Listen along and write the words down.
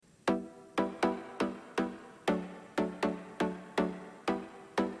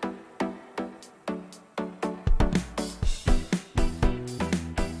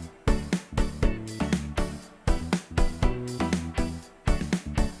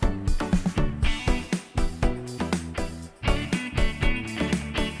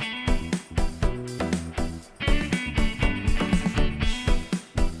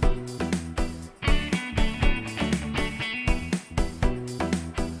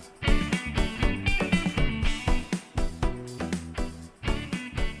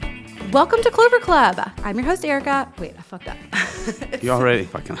Welcome to Clover Club. I'm your host, Erica. Wait, I fucked up. You already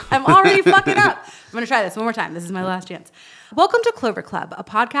fucking up. I'm already fucking up. I'm going to try this one more time. This is my last chance. Welcome to Clover Club, a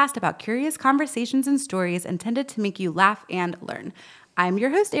podcast about curious conversations and stories intended to make you laugh and learn. I'm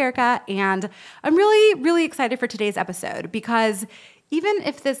your host, Erica, and I'm really, really excited for today's episode because even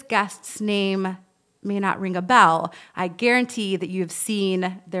if this guest's name may not ring a bell, I guarantee that you've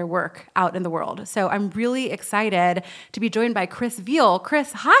seen their work out in the world. So I'm really excited to be joined by Chris Veal.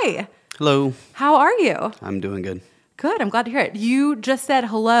 Chris, hi. Hello. How are you? I'm doing good. Good. I'm glad to hear it. You just said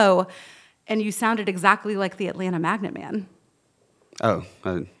hello, and you sounded exactly like the Atlanta Magnet Man. Oh.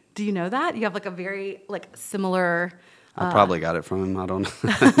 Do you know that? You have like a very similar... I probably got it from him. I don't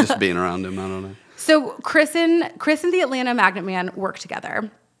know. Just being around him. I don't know. So Chris and the Atlanta Magnet Man work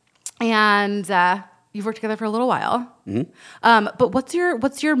together, and you've worked together for a little while. Mm-hmm. But what's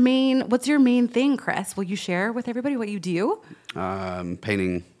your main thing, Chris? Will you share with everybody what you do?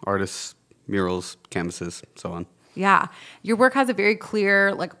 Painting, artists, murals, canvases, so on. Yeah, your work has a very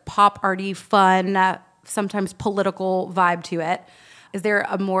clear, like pop arty, fun, sometimes political vibe to it. Is there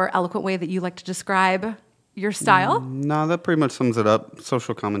a more eloquent way that you like to describe your style? No, that pretty much sums it up.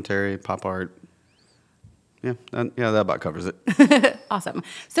 Social commentary, pop art. Yeah, that about covers it. Awesome.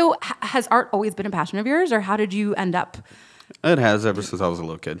 So has art always been a passion of yours, or how did you end up? It has ever since I was a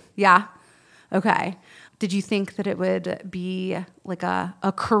little kid. Yeah. Okay. Did you think that it would be like a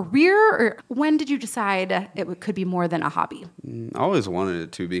career, or when did you decide it could be more than a hobby? I always wanted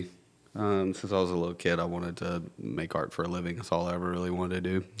it to be. Since I was a little kid, I wanted to make art for a living. That's all I ever really wanted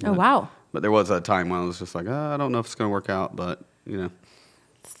to do. Oh, wow. But there was a time when I was just like, I don't know if it's going to work out, but,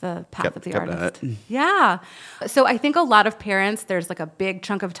 It's the path of the kept artist. at it. Yeah. So I think a lot of parents, there's like a big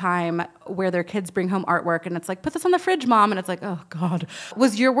chunk of time where their kids bring home artwork and it's like, put this on the fridge, Mom. And it's like, oh, God.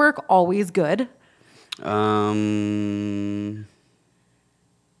 Was your work always good? I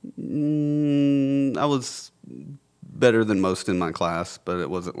was better than most in my class, but it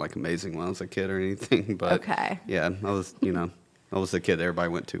wasn't like amazing when I was a kid or anything. But okay. Yeah, I was, I was the kid everybody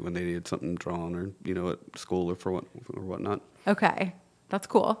went to when they needed something drawn or, at school or whatnot. Okay. That's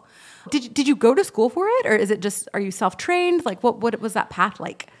cool. Did you go to school for it, or is it just, are you self-trained? Like what was that path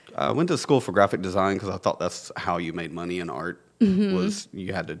like? I went to school for graphic design because I thought that's how you made money in art, was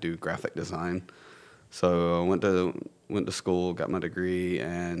you had to do graphic design. So I went to school, got my degree,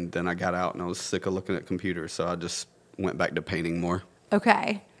 and then I got out and I was sick of looking at computers, so I just went back to painting more.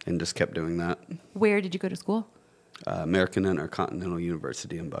 Okay. And just kept doing that. Where did you go to school? American Intercontinental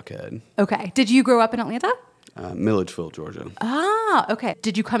University in Buckhead. Okay. Did you grow up in Atlanta? Milledgeville, Georgia. Ah, okay.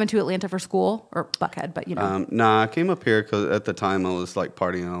 Did you come into Atlanta for school, or Buckhead, but Nah, I came up here because at the time I was like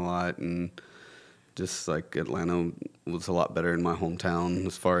partying a lot, and just like Atlanta was a lot better in my hometown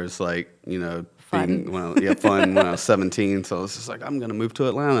as far as like, fun. Fun when I was 17. So I was just like, I'm going to move to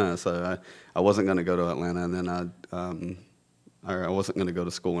Atlanta. So I wasn't going to go to Atlanta, and then I wasn't going to go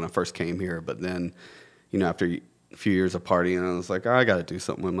to school when I first came here. But then, after a few years of partying, I was like, I got to do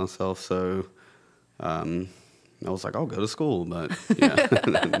something with myself. So I was like, I'll go to school, but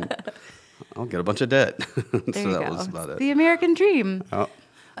I'll get a bunch of debt. So that was about it. The American dream. Oh.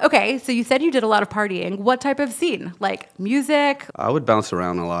 Okay, so you said you did a lot of partying. What type of scene? Like music? I would bounce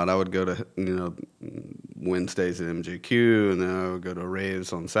around a lot. I would go to, Wednesdays at MJQ, and then I would go to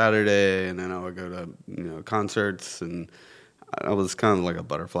raves on Saturday, and then I would go to, concerts, and I was kind of like a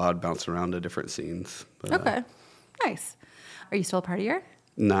butterfly. I'd bounce around to different scenes. But, okay, nice. Are you still a partier?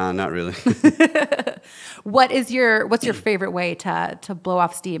 Nah, not really. What's your favorite way to blow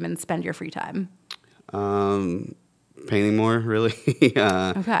off steam and spend your free time? Painting more, really.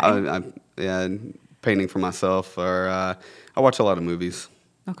 Okay. Painting for myself, or I watch a lot of movies.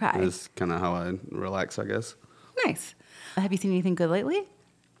 Okay. It's kind of how I relax, I guess. Nice. Have you seen anything good lately?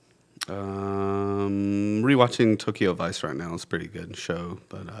 Rewatching Tokyo Vice right now is a pretty good show,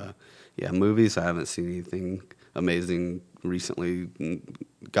 but movies, I haven't seen anything amazing recently.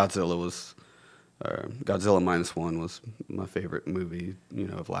 Godzilla -1 was my favorite movie,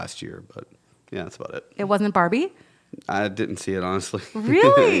 of last year, but yeah, that's about it. It wasn't Barbie? I didn't see it, honestly.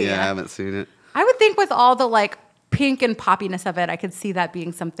 Really? Yeah, I haven't seen it. I would think with all the like pink and poppiness of it, I could see that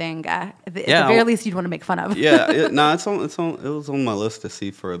being something at the very least you'd want to make fun of. It was on my list to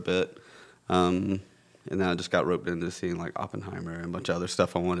see for a bit. And then I just got roped into seeing like Oppenheimer and a bunch of other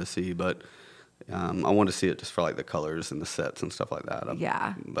stuff I wanted to see, but I wanted to see it just for like the colors and the sets and stuff like that.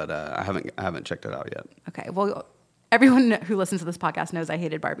 But I haven't checked it out yet. Okay. Well, everyone who listens to this podcast knows I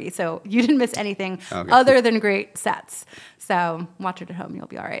hated Barbie, so you didn't miss anything other than great sets. So watch it at home; you'll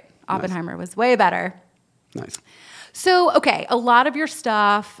be all right. Oppenheimer was way better. Nice. So, okay, a lot of your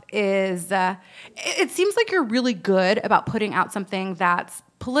stuff is, it seems like you're really good about putting out something that's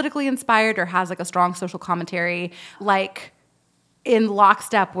politically inspired or has like a strong social commentary, like in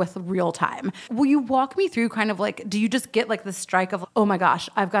lockstep with real time. Will you walk me through kind of like, do you just get like the strike of, oh my gosh,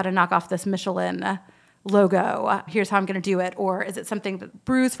 I've got to knock off this Michelin logo. Here's how I'm going to do it. Or is it something that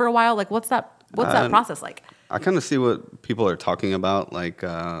brews for a while? Like what's that process like? I kind of see what people are talking about. Like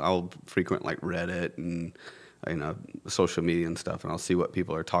I'll frequent like Reddit and social media and stuff, and I'll see what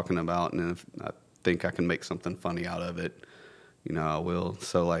people are talking about. And if I think I can make something funny out of it, I will.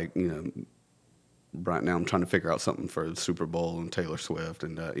 So like, right now I'm trying to figure out something for the Super Bowl and Taylor Swift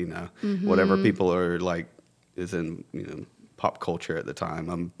and whatever people are like is in pop culture at the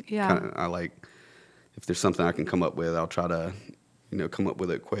time. I like if there's something I can come up with, I'll try to come up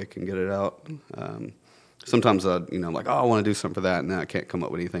with it quick and get it out. Sometimes I'm like, oh, I want to do something for that, and then I can't come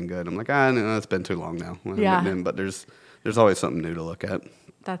up with anything good. I'm like, no, it's been too long now. Yeah. But there's always something new to look at.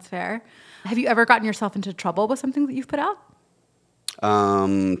 That's fair. Have you ever gotten yourself into trouble with something that you've put out?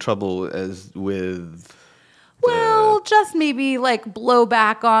 Trouble as with. Well, just maybe like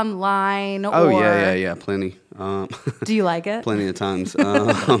blowback online. Oh yeah, plenty. Do you like it? Plenty of times.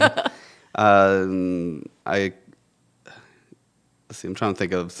 I'm trying to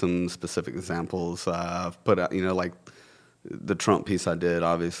think of some specific examples. I've put out, like the Trump piece I did.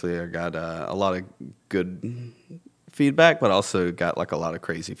 Obviously, I got a lot of good feedback, but also got like a lot of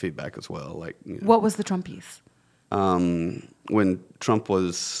crazy feedback as well. Like, what was the Trump piece? When Trump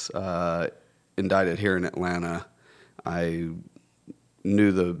was indicted here in Atlanta, I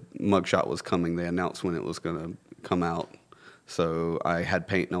knew the mugshot was coming. They announced when it was going to come out. So I had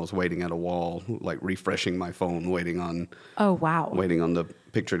paint and I was waiting at a wall, like refreshing my phone, waiting on the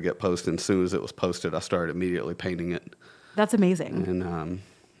picture to get posted. And as soon as it was posted, I started immediately painting it. That's amazing. And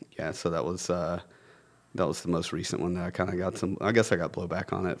so that was the most recent one that I kind of got some. I guess I got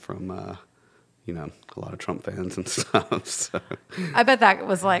blowback on it from a lot of Trump fans and stuff. So. I bet that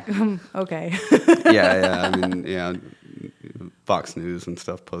was like okay. Yeah. I mean, Fox News and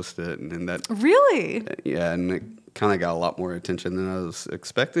stuff posted it, and then that really. Yeah, and it kind of got a lot more attention than I was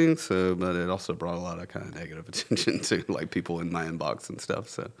expecting. So, but it also brought a lot of kind of negative attention to like people in my inbox and stuff.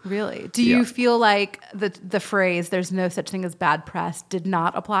 So, really, do you feel like the phrase "there's no such thing as bad press" did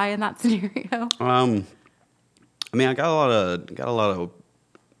not apply in that scenario? I mean, I got a lot of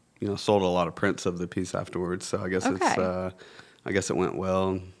sold a lot of prints of the piece afterwards. So I guess I guess it went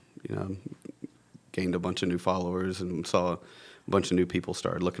well. Gained a bunch of new followers and saw a bunch of new people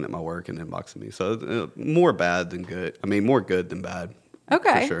started looking at my work and inboxing me. So more bad than good. I mean, more good than bad.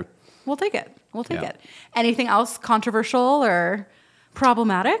 Okay. For sure. We'll take it. it. Anything else controversial or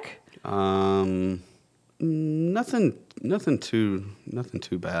problematic? Nothing too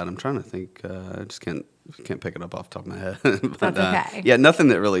bad. I'm trying to think. I just can't pick it up off the top of my head. But, that's okay. Yeah, nothing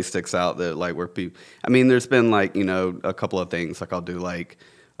that really sticks out that like where people. I mean, there's been like a couple of things like I'll do like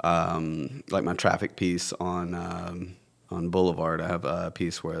my traffic piece on Boulevard. I have a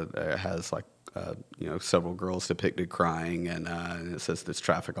piece where it has like several girls depicted crying, and it says this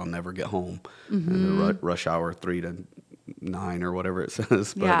traffic I'll never get home. And the rush hour 3 to 9 or whatever it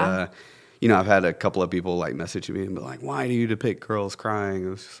says. But I've had a couple of people like message me and be like, "Why do you depict girls crying?" It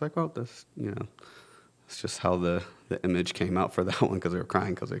was just like, well, this it's just how the image came out for that one because they were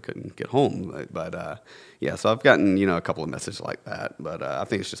crying because they couldn't get home. But so I've gotten a couple of messages like that. But I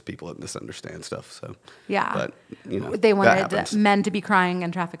think it's just people that misunderstand stuff. So but they wanted men to be crying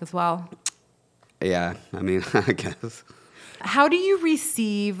in traffic as well. Yeah, I mean, I guess. How do you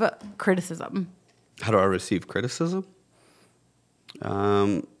receive criticism? How do I receive criticism?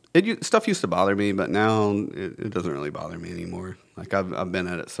 Stuff used to bother me, but now it doesn't really bother me anymore. Like I've been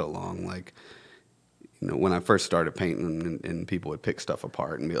at it so long. Like when I first started painting, and people would pick stuff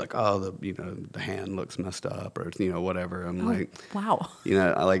apart and be like, "Oh, the hand looks messed up," or whatever. I'm like, wow.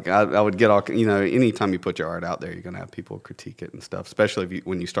 I would get all anytime you put your art out there, you're gonna have people critique it and stuff, especially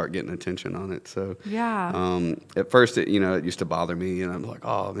when you start getting attention on it. So at first it used to bother me, and I'm like,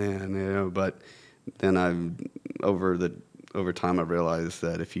 "Oh man," but then over time I realized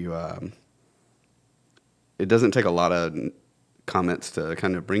that if you it doesn't take a lot of comments to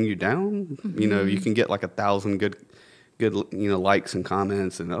kind of bring you down. Mm-hmm. You can get like 1,000 good likes and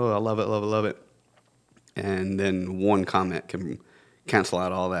comments, and I love it, and then one comment can cancel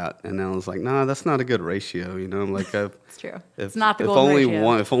out all that. And I was like, nah, that's not a good ratio. Like it's true. It's not the golden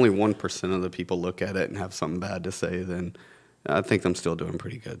ratio. If only 1% of the people look at it and have something bad to say, then I think I'm still doing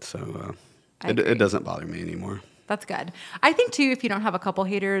pretty good. So it doesn't bother me anymore. That's good. I think too, if you don't have a couple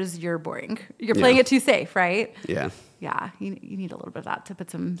haters, you're boring. You're playing it too safe, right? Yeah. Yeah. You need a little bit of that to put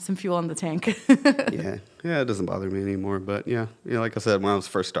some fuel in the tank. Yeah. Yeah. It doesn't bother me anymore. But yeah, like I said, when I was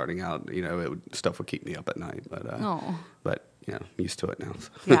first starting out, stuff would keep me up at night. But used to it now. So.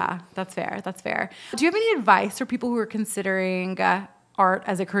 Yeah, that's fair. That's fair. Do you have any advice for people who are considering art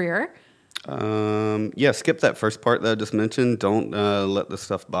as a career? Skip that first part that I just mentioned. Don't let the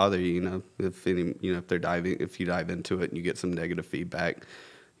stuff bother you. If you dive into it and you get some negative feedback,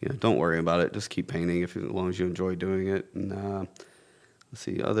 don't worry about it. Just keep painting as long as you enjoy doing it. And let's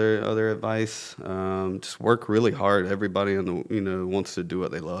see, other advice. Just work really hard. Everybody wants to do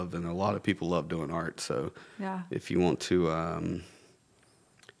what they love, and a lot of people love doing art. So yeah, if you want to, I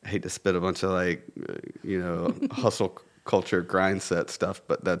hate to spit a bunch of hustle culture grind set stuff,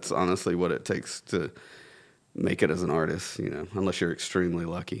 but that's honestly what it takes to make it as an artist, unless you're extremely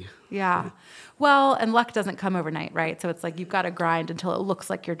lucky. Yeah. So. Well, and luck doesn't come overnight, right? So it's like you've got to grind until it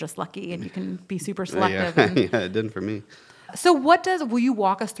looks like you're just lucky and you can be super selective. Yeah, it didn't for me. So will you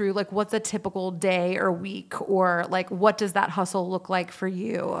walk us through what's a typical day or week, or what does that hustle look like for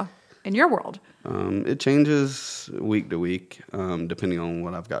you in your world? It changes week to week, depending on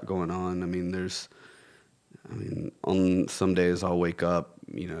what I've got going on. On some days I'll wake up,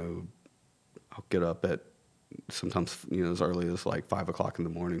 I'll get up at sometimes, as early as 5 o'clock in the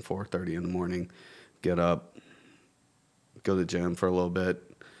morning, 4:30 in the morning, get up, go to the gym for a little bit.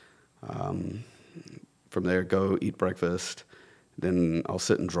 From there, go eat breakfast. Then I'll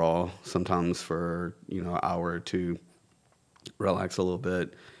sit and draw sometimes for, an hour or two, relax a little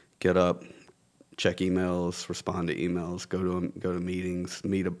bit, get up, check emails, respond to emails, go to meetings,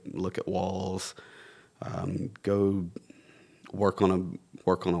 look at walls, go work on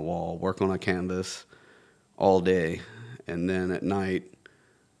a wall, work on a canvas all day, and then at night,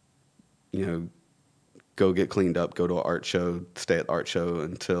 go get cleaned up, go to an art show, stay at the art show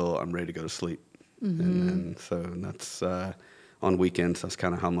until I'm ready to go to sleep. Mm-hmm. And then, so that's on weekends. That's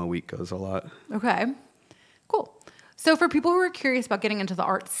kind of how my week goes a lot. Okay, cool. So for people who are curious about getting into the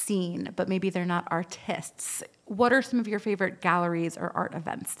art scene, but maybe they're not artists, what are some of your favorite galleries or art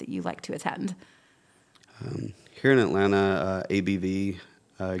events that you like to attend? Here in Atlanta, ABV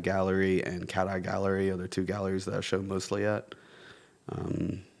Gallery and Cat Eye Gallery are the two galleries that I show mostly at.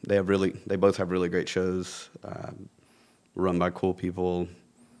 They both have really great shows, run by cool people.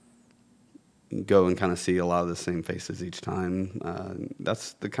 Go and kind of see a lot of the same faces each time.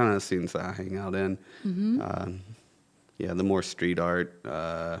 That's the kind of scenes that I hang out in. Mm-hmm. The more street art,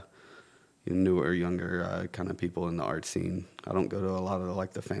 newer, younger kind of people in the art scene. I don't go to a lot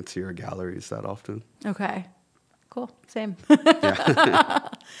of the fancier galleries that often. Okay. Cool. Same. Yeah.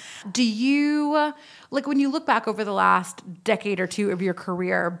 Do you, when you look back over the last decade or two of your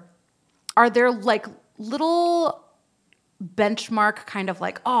career, are there little benchmark kind of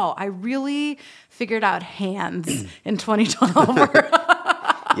I really figured out hands in 2012?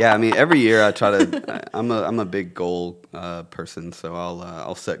 Yeah, every year I try to. I'm a big goal person, so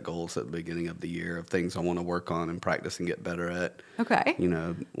I'll set goals at the beginning of the year of things I want to work on and practice and get better at. Okay.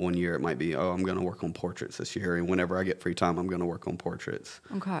 One year it might be, I'm going to work on portraits this year, and whenever I get free time, I'm going to work on portraits.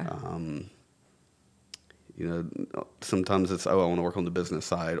 Okay. Sometimes it's I want to work on the business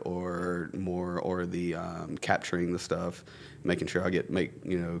side or the capturing the stuff, making sure I make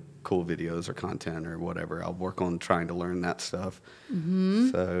cool videos or content or whatever. I'll work on trying to learn that stuff. Mm-hmm.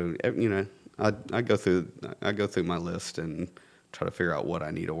 So I go through my list and try to figure out what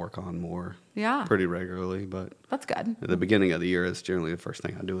I need to work on more. Yeah. Pretty regularly, but that's good. At the beginning of the year, it's generally the first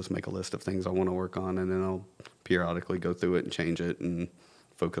thing I do is make a list of things I want to work on, and then I'll periodically go through it and change it and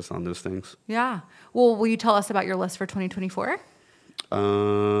focus on those things. Yeah. Well, will you tell us about your list for 2024?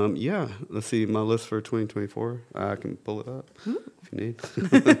 Yeah. Let's see my list for 2024. I can pull it up if you need.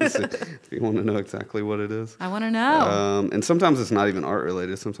 If you want to know exactly what it is. I want to know. And sometimes it's not even art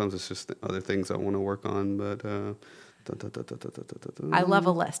related. Sometimes it's just other things I want to work on. But I love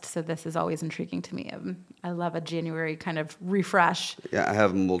a list, so this is always intriguing to me. I love a January kind of refresh. Yeah, I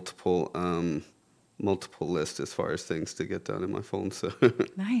have multiple lists as far as things to get done in my phone. So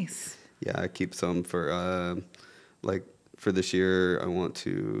nice. Yeah, I keep some for for this year. I want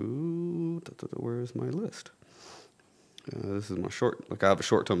to. Where is my list? This is my short. I have a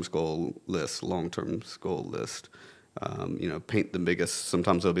short-term goal list, long-term goal list. Paint the biggest.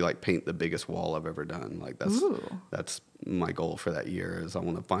 Sometimes it'll be paint the biggest wall I've ever done. That's my goal for that year. Is I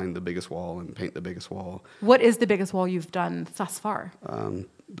want to find the biggest wall and paint the biggest wall. What is the biggest wall you've done thus far?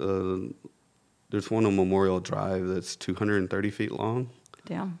 There's one on Memorial Drive that's 230 feet long.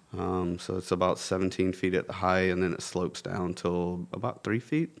 Damn. So it's about 17 feet at the high, and then it slopes down till about 3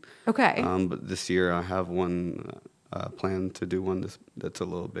 feet. Okay. But this year I have one planned to do one that's a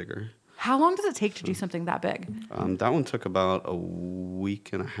little bigger. How long does it take to do something that big? That one took about a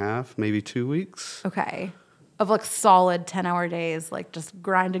week and a half, maybe 2 weeks. Okay. Of like solid 10-hour days, like just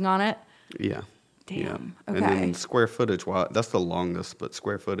grinding on it? Yeah. Damn. Yeah. Okay. And then square footage wise, that's the longest, but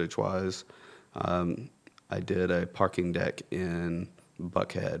square footage wise, I did a parking deck in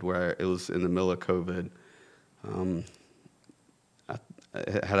Buckhead where it was in the middle of COVID.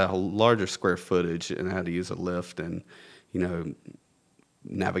 It had a larger square footage, and I had to use a lift and,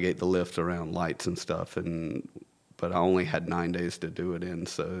 navigate the lift around lights and stuff. But I only had 9 days to do it in,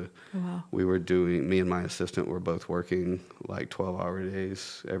 so Wow. me and my assistant were both working like 12-hour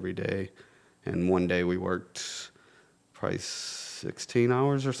days every day. And one day we worked probably 16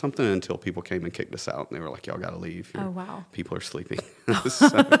 hours or something until people came and kicked us out. And they were like, y'all got to leave. Oh, wow. People are sleeping. So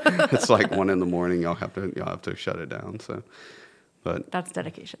it's like 1 a.m. Y'all have to shut it down. So, but That's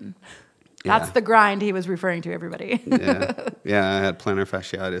dedication. Yeah. That's the grind he was referring to, everybody. yeah, I had plantar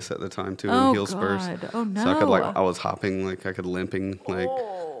fasciitis at the time too, Oh, and heel spurs. God. Oh, no. So I was hopping, I could limping,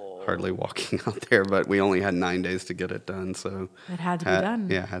 hardly walking out there. But we only had 9 days to get it done, so It had to be done.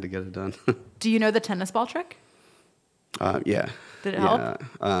 Yeah, had to get it done. Do you know the tennis ball trick? Yeah. Did it help?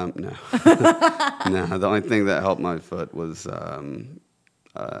 No. No, the only thing that helped my foot was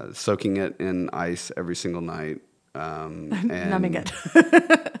soaking it in ice every single night. And Numbing it.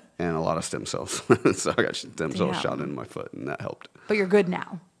 and a lot of stem cells. So I got stem cells shot in my foot, and that helped. But you're good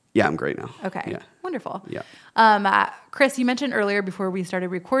now. Yeah, I'm great now. Okay. Yeah. Wonderful. Yeah. Chris, you mentioned earlier before we started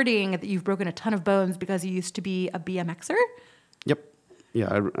recording that you've broken a ton of bones because you used to be a BMXer. Yep. Yeah,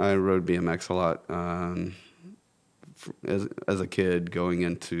 I rode BMX a lot as a kid going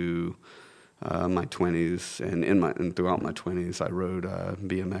into my 20s, and throughout my 20s, I rode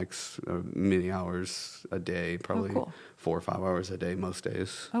BMX many hours a day, probably 4 or 5 hours a day most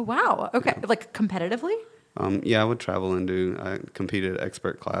days. Oh, wow. Okay. Yeah. Like competitively? Yeah, I would travel I competed at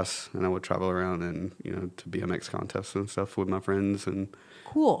expert class, and I would travel around and, to BMX contests and stuff with my friends, and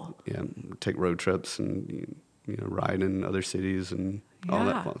cool. Yeah, take road trips and, ride in other cities and all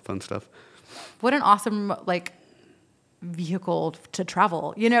that fun stuff. What an awesome, vehicle to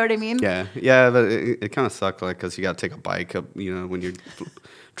travel. You know what I mean? Yeah, but it kind of sucked, because you got to take a bike up, when you're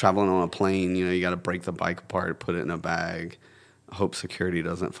traveling on a plane, you got to break the bike apart, put it in a bag, hope security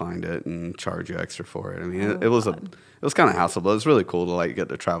doesn't find it and charge you extra for it. I mean, it was kind of hassle, but it was really cool to get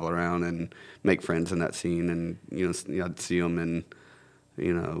to travel around and make friends in that scene. And I'd see them in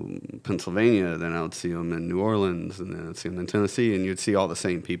Pennsylvania, then I would see them in New Orleans, and then I'd see them in Tennessee, and you'd see all the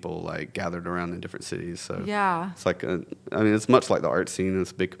same people gathered around in different cities. So yeah, it's it's much like the art scene.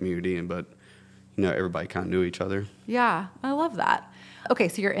 It's a big community, but everybody kind of knew each other. Yeah, I love that. Okay,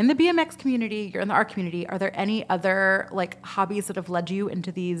 so you're in the BMX community, you're in the art community. Are there any other hobbies that have led you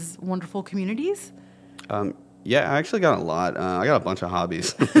into these wonderful communities? Yeah, I actually got a lot. I got a bunch of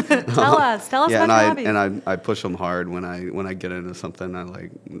hobbies. Tell us about your hobbies. And I push them hard when I get into something. I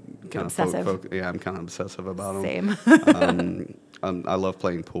kind of obsessive. I'm kind of obsessive about them. Same. I love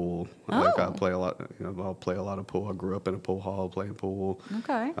playing pool. Oh. I play a lot. I'll play a lot of pool. I grew up in a pool hall playing pool.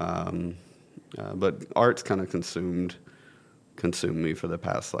 Okay. But art's kind of consumed me for the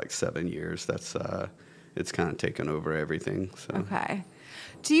past 7 years. That's it's kind of taken over everything. So. Okay.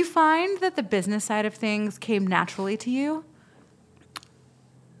 Do you find that the business side of things came naturally to you?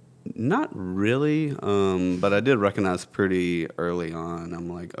 Not really, but I did recognize pretty early on.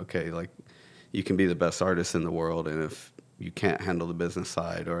 I'm like, okay, you can be the best artist in the world, and if you can't handle the business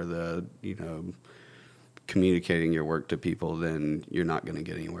side or the communicating your work to people, then you're not going to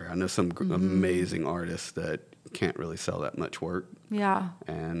get anywhere. I know some amazing artists that can't really sell that much work. Yeah.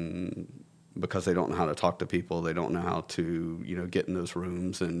 And because they don't know how to talk to people, they don't know how to, get in those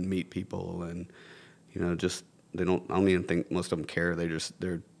rooms and meet people, and, I don't even think most of them care.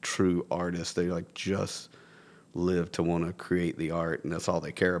 They're true artists. They just live to want to create the art, and that's all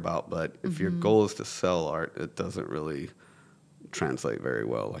they care about. But if your goal is to sell art, it doesn't really translate very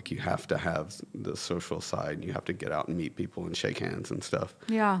well. You have to have the social side. You have to get out and meet people and shake hands and stuff.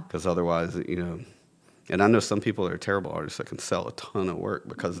 Yeah. Because otherwise, and I know some people that are terrible artists that can sell a ton of work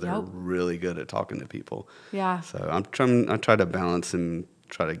because they're really good at talking to people. Yeah. So I try to balance and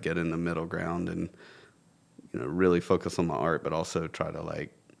try to get in the middle ground and, really focus on my art, but also try to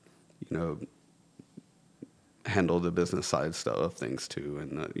handle the business side stuff of things too,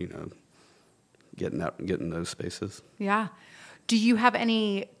 and getting those spaces. Yeah. Do you have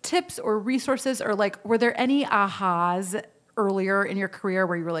any tips or resources, or were there any ahas earlier in your career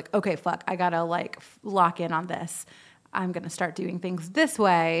where you were like, okay, fuck, I gotta lock in on this? I'm going to start doing things this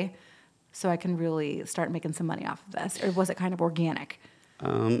way so I can really start making some money off of this? Or was it kind of organic?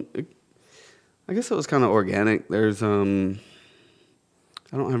 I guess it was kind of organic. There's, I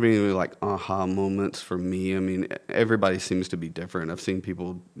don't have any like aha moments for me. I mean, everybody seems to be different. I've seen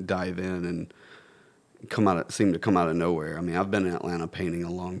people dive in and seem to come out of nowhere. I mean, I've been in Atlanta painting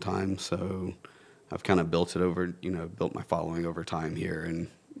a long time, so I've kind of built my following over time here and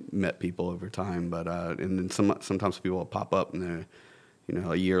met people over time. But and then sometimes people will pop up and they're,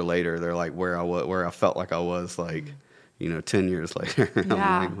 a year later they're like where I felt like I was like, 10 years later.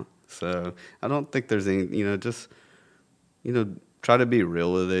 Yeah. So I don't think there's any, just, try to be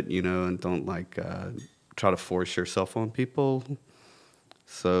real with it, and don't like try to force yourself on people.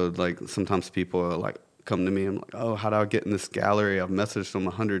 So like sometimes people are like come to me and I'm like, oh, how do I get in this gallery? I've messaged them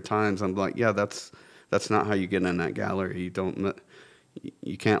 100 times. I'm like, yeah, that's not how you get in that gallery.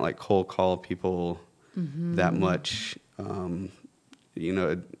 You can't like cold call people that much.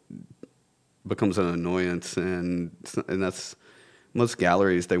 It becomes an annoyance, and that's most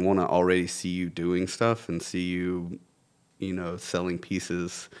galleries. They want to already see you doing stuff and see you, selling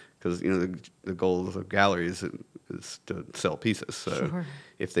pieces, because the goal of galleries is to sell pieces. So Sure.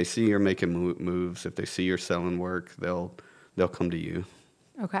 If they see you're making moves, if they see you're selling work, they'll come to you.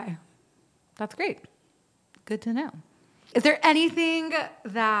 Okay. That's great. Good to know. Is there anything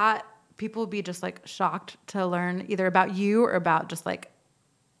that people would be just like shocked to learn either about you or about just like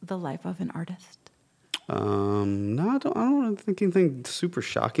the life of an artist? No, I don't think anything super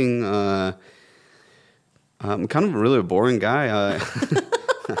shocking. I'm kind of really a boring guy.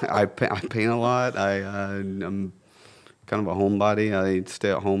 I paint a lot. I'm kind of a homebody. I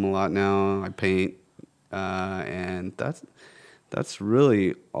stay at home a lot now. I paint, and that's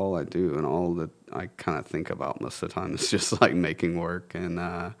really all I do, and all that I kind of think about most of the time is just like making work and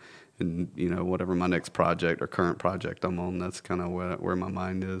whatever my next project or current project I'm on. That's kind of where my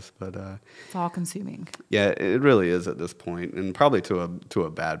mind is. But It's all consuming. yeah, it really is at this point, and probably to a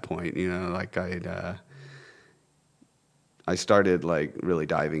bad point. Like I started like really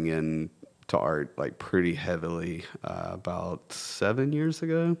diving in to art like pretty heavily about 7 years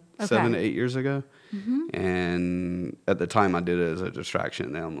ago, Okay. 7 to 8 years ago. And at the time I did it as a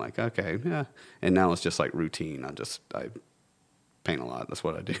distraction, and I'm like, okay, yeah. And now it's just like routine. I paint a lot. That's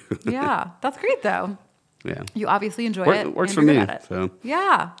what I do. Yeah. That's great though. Yeah. You obviously enjoy it. Works and for you're me. good at it. So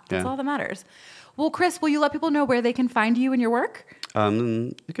yeah. That's yeah. all that matters. Well, Chris, will you let people know where they can find you and your work?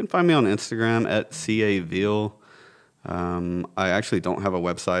 You can find me on Instagram at CAVeal. I actually don't have a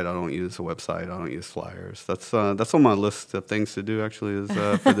website. I don't use a website. I don't use flyers. That's on my list of things to do. Actually, is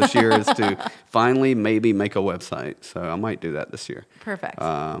for this year is to finally maybe make a website. So I might do that this year. Perfect.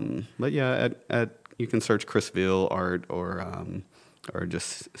 But yeah, you can search Chris Veal art or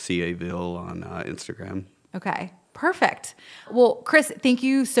just CAVeal on Instagram. Okay, perfect. Well, Chris, thank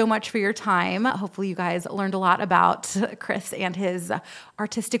you so much for your time. Hopefully you guys learned a lot about Chris and his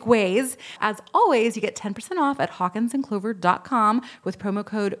artistic ways. As always, you get 10% off at hawkinsandclover.com with promo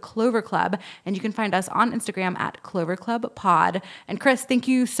code CloverClub. And you can find us on Instagram at CloverClubPod. And Chris, thank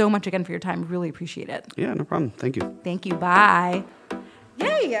you so much again for your time. Really appreciate it. Yeah, no problem. Thank you. Thank you. Bye.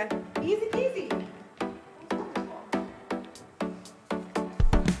 Yay! Easy peasy.